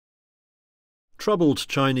Troubled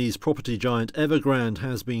Chinese property giant Evergrande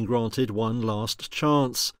has been granted one last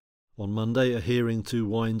chance. On Monday, a hearing to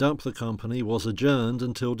wind up the company was adjourned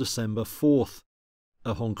until December 4th.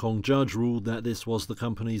 A Hong Kong judge ruled that this was the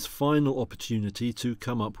company's final opportunity to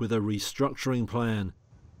come up with a restructuring plan.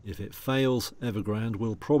 If it fails, Evergrande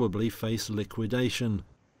will probably face liquidation.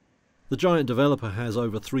 The giant developer has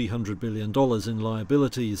over $300 billion in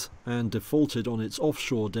liabilities and defaulted on its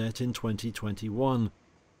offshore debt in 2021.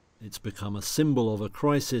 It's become a symbol of a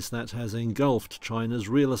crisis that has engulfed China's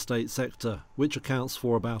real estate sector, which accounts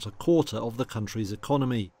for about a quarter of the country's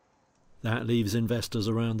economy. That leaves investors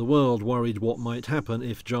around the world worried what might happen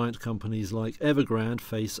if giant companies like Evergrande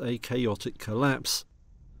face a chaotic collapse.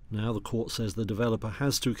 Now the court says the developer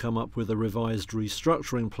has to come up with a revised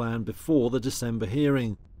restructuring plan before the December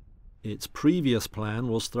hearing. Its previous plan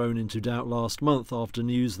was thrown into doubt last month after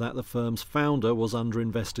news that the firm's founder was under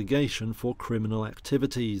investigation for criminal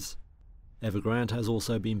activities. Evergrande has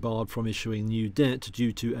also been barred from issuing new debt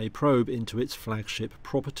due to a probe into its flagship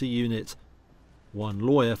property unit. One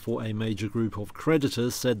lawyer for a major group of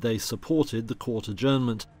creditors said they supported the court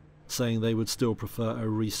adjournment, saying they would still prefer a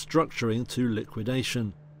restructuring to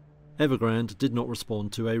liquidation. Evergrande did not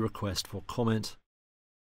respond to a request for comment.